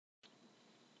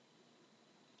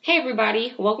Hey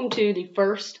everybody, welcome to the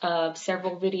first of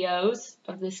several videos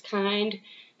of this kind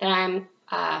that I'm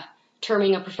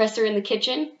terming a professor in the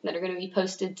kitchen that are going to be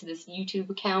posted to this YouTube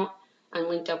account and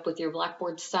linked up with your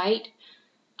Blackboard site.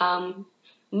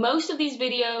 Most of these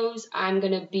videos I'm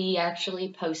going to be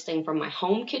actually posting from my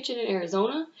home kitchen in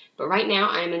Arizona, but right now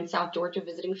I'm in South Georgia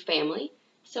visiting family,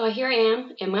 so here I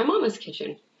am in my mama's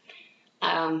kitchen.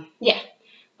 But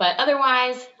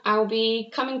otherwise I'll be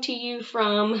coming to you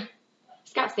from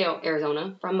Scottsdale,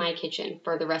 Arizona, from my kitchen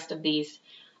for the rest of these.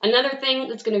 Another thing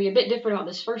that's going to be a bit different about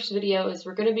this first video is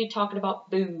we're going to be talking about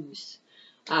booze.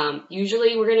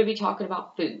 Usually we're going to be talking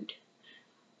about food.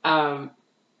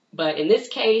 But in this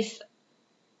case,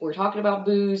 we're talking about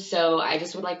booze, so I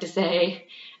just would like to say,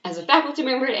 as a faculty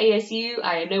member at ASU,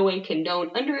 I in no way condone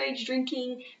underage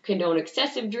drinking, condone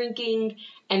excessive drinking,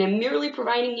 and I'm merely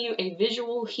providing you a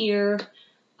visual here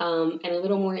and a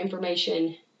little more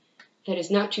information that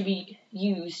is not to be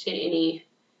used in any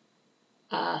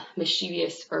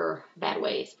mischievous or bad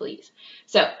ways, please.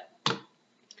 So,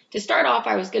 to start off,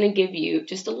 I was going to give you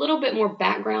just a little bit more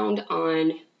background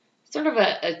on sort of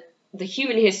the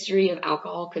human history of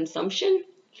alcohol consumption.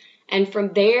 And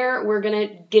from there, we're going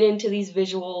to get into these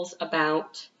visuals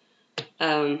about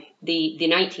the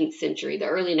 19th century, the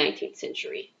early 19th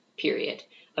century period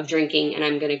of drinking. And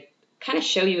I'm going to kind of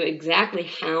show you exactly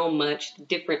how much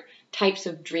different types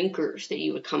of drinkers that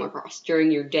you would come across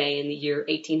during your day in the year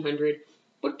 1800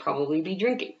 would probably be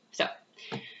drinking. So,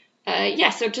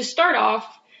 so to start off,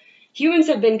 humans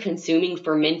have been consuming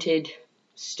fermented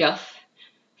stuff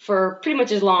for pretty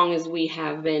much as long as we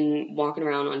have been walking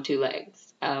around on two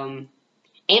legs.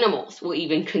 Animals will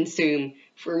even consume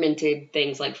fermented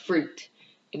things like fruit.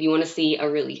 If you want to see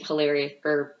a really hilarious,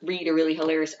 or read a really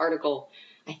hilarious article,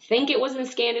 I think it was in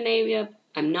Scandinavia.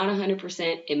 I'm not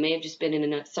 100%. It may have just been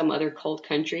in some other cold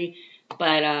country.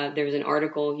 But there's an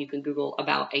article you can Google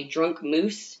about a drunk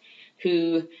moose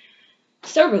who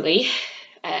soberly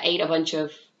ate a bunch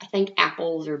of, I think,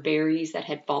 apples or berries that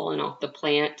had fallen off the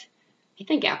plant. I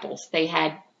think apples. They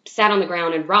had sat on the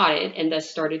ground and rotted and thus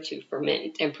started to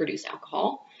ferment and produce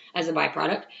alcohol as a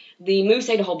byproduct. The moose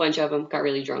ate a whole bunch of them, got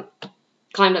really drunk,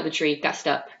 climbed up the tree, got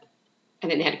stuck,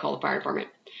 and then they had to call the fire department.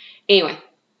 Anyway.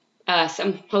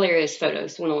 Some hilarious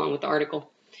photos went along with the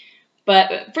article.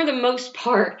 But for the most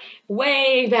part,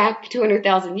 way back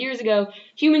 200,000 years ago,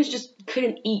 humans just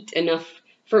couldn't eat enough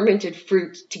fermented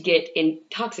fruit to get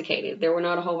intoxicated. There were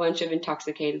not a whole bunch of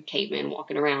intoxicated cavemen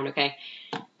walking around, okay?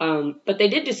 But they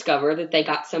did discover that they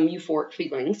got some euphoric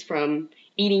feelings from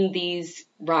eating these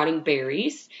rotting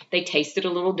berries. They tasted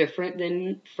a little different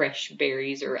than fresh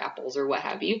berries or apples or what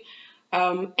have you.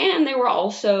 And they were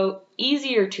also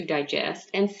easier to digest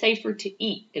and safer to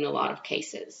eat in a lot of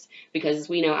cases, because as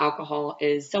we know, alcohol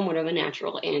is somewhat of a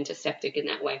natural antiseptic in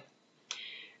that way.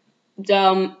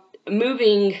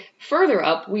 Moving further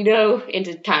up, we know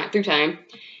through time,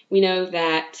 we know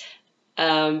that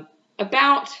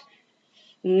about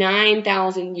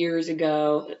 9,000 years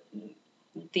ago,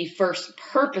 the first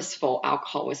purposeful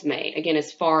alcohol was made. Again,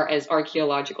 as far as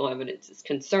archaeological evidence is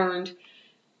concerned,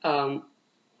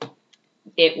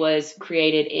 it was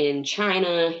created in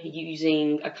China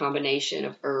using a combination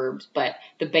of herbs, but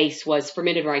the base was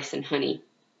fermented rice and honey.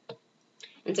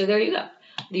 And so there you go.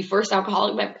 The first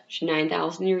alcoholic beverage,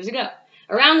 9,000 years ago.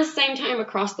 Around the same time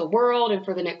across the world, and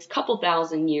for the next couple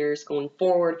thousand years going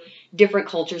forward, different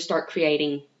cultures start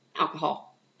creating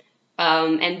alcohol.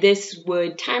 And this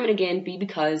would time and again be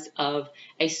because of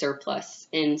a surplus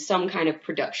in some kind of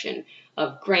production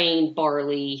of grain,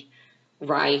 barley,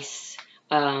 rice,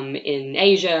 in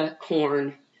Asia,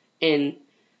 corn in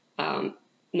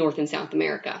North and South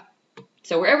America.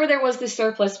 So wherever there was this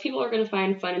surplus, people are going to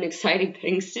find fun and exciting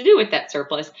things to do with that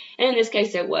surplus. And in this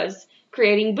case, it was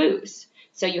creating booze.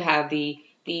 So you have the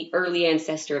early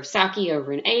ancestor of sake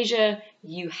over in Asia.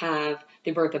 You have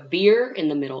the birth of beer in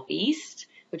the Middle East,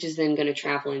 which is then going to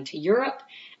travel into Europe.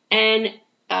 And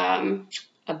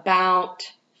about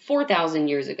 4,000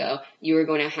 years ago, you were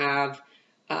going to have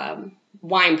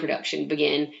wine production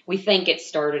begin. We think it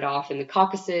started off in the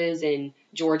Caucasus in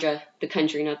Georgia, the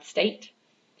country, not the state,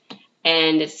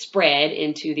 and it spread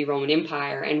into the Roman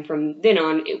Empire, and from then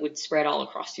on it would spread all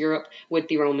across Europe with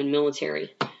the Roman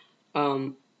military.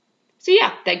 So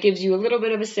yeah, that gives you a little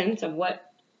bit of a sense of what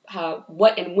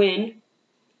and when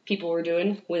people were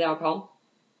doing with alcohol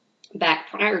back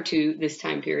prior to this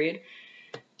time period.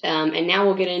 And now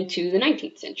we'll get into the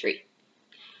 19th century.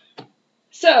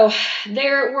 So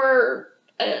there were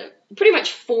pretty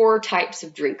much four types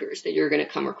of drinkers that you're going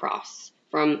to come across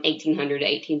from 1800 to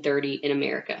 1830 in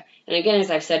America. And again, as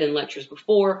I've said in lectures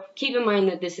before, keep in mind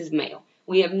that this is male.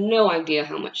 We have no idea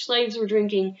how much slaves were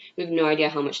drinking. We have no idea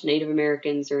how much Native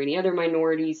Americans or any other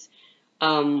minorities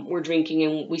were drinking,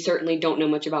 and we certainly don't know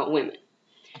much about women.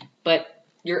 But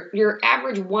your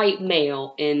average white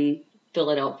male in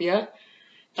Philadelphia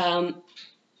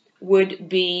would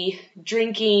be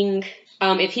drinking,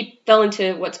 if he fell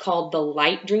into what's called the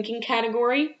light drinking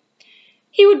category,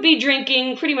 he would be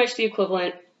drinking pretty much the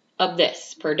equivalent of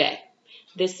this per day.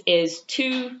 This is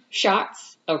 2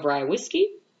 shots of rye whiskey.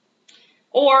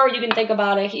 Or you can think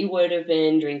about it, he would have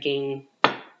been drinking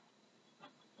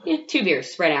 2 beers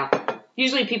spread out.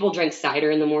 Usually people drink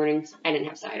cider in the mornings. I didn't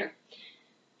have cider.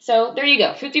 So there you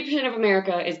go. 50% of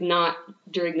America is not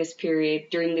during this period,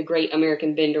 during the Great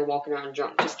American Bender, walking around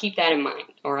drunk. Just keep that in mind,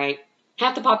 all right?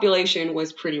 Half the population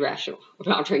was pretty rational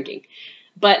about drinking.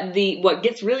 But what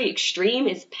gets really extreme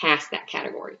is past that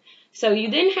category. So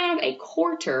you then have a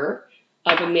quarter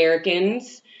of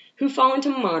Americans who fall into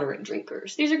moderate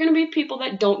drinkers. These are going to be people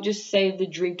that don't just say the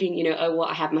drinking, you know, oh, well,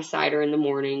 I have my cider in the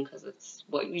morning because it's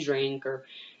what you drink, or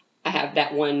I have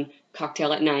that one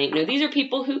cocktail at night. No, these are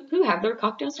people who have their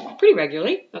cocktails pretty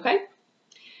regularly, okay?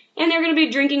 And they're going to be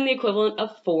drinking the equivalent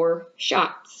of 4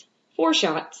 shots. 4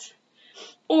 shots.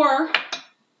 Or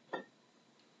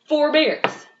 4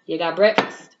 beers. You got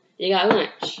breakfast. You got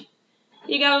lunch.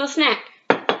 You got a little snack.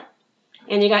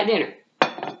 And you got dinner.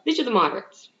 These are the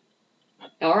moderates.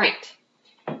 All right.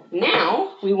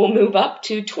 Now we will move up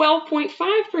to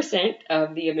 12.5%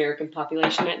 of the American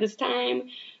population at this time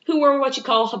who were what you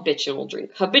call habitual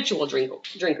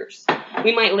drinkers.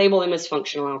 We might label them as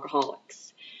functional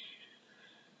alcoholics.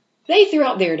 They,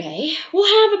 throughout their day, will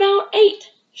have about 8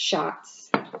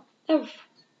 shots of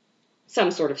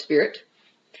some sort of spirit.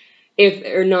 If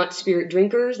they're not spirit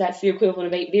drinkers, that's the equivalent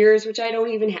of 8 beers, which I don't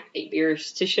even have 8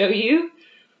 beers to show you.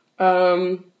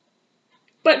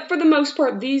 But for the most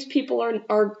part, these people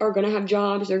are going to have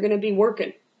jobs. They're going to be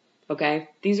working, okay?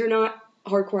 These are not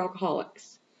hardcore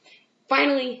alcoholics.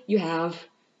 Finally, you have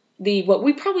what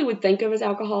we probably would think of as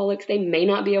alcoholics. They may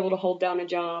not be able to hold down a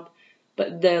job,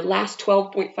 but the last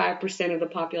 12.5% of the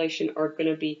population are going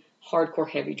to be hardcore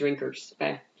heavy drinkers,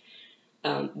 okay?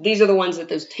 These are the ones that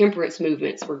those temperance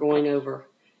movements we're going over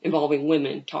involving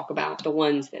women talk about, the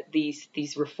ones that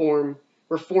these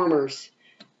reformers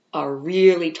are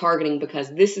really targeting,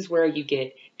 because this is where you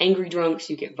get angry drunks,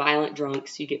 you get violent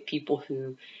drunks, you get people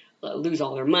who lose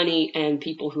all their money, and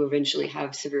people who eventually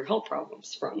have severe health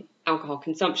problems from alcohol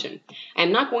consumption.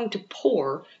 I'm not going to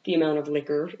pour the amount of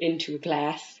liquor into a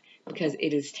glass because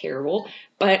it is terrible,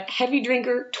 but heavy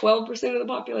drinker, 12% of the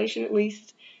population at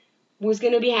least, was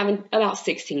going to be having about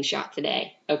 16 shots a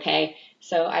day, okay?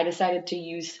 So I decided to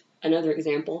use another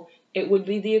example. It would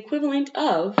be the equivalent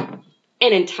of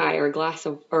an entire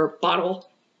bottle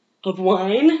of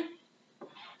wine,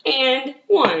 and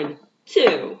 1,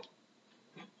 2,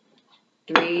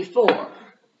 3, 4,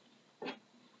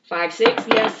 5, 6,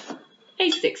 yes,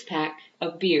 a 6-pack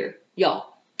of beer.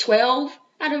 Y'all, 12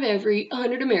 out of every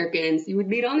 100 Americans you would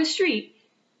meet on the street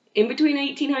in between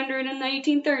 1800 and the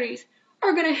 1830s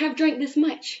are going to have drank this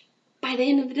much by the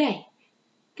end of the day.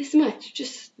 This much.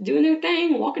 Just doing their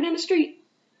thing, walking down the street.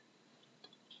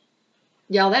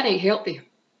 Y'all, that ain't healthy.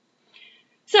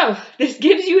 So, this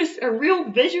gives you a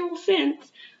real visual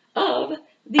sense of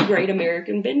the Great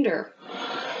American Bender.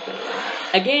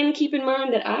 Again, keep in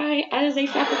mind that I, as a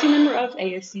faculty member of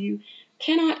ASU,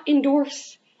 cannot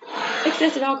endorse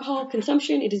excessive alcohol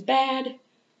consumption. It is bad.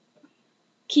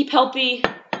 Keep healthy,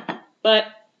 but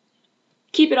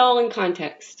keep it all in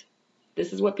context.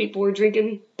 This is what people were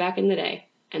drinking back in the day,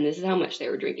 and this is how much they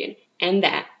were drinking, and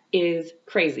that is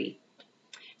crazy.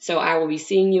 So I will be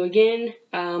seeing you again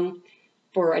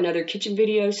for another kitchen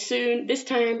video soon, this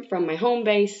time from my home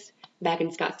base back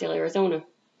in Scottsdale, Arizona.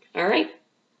 All right,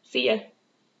 see ya.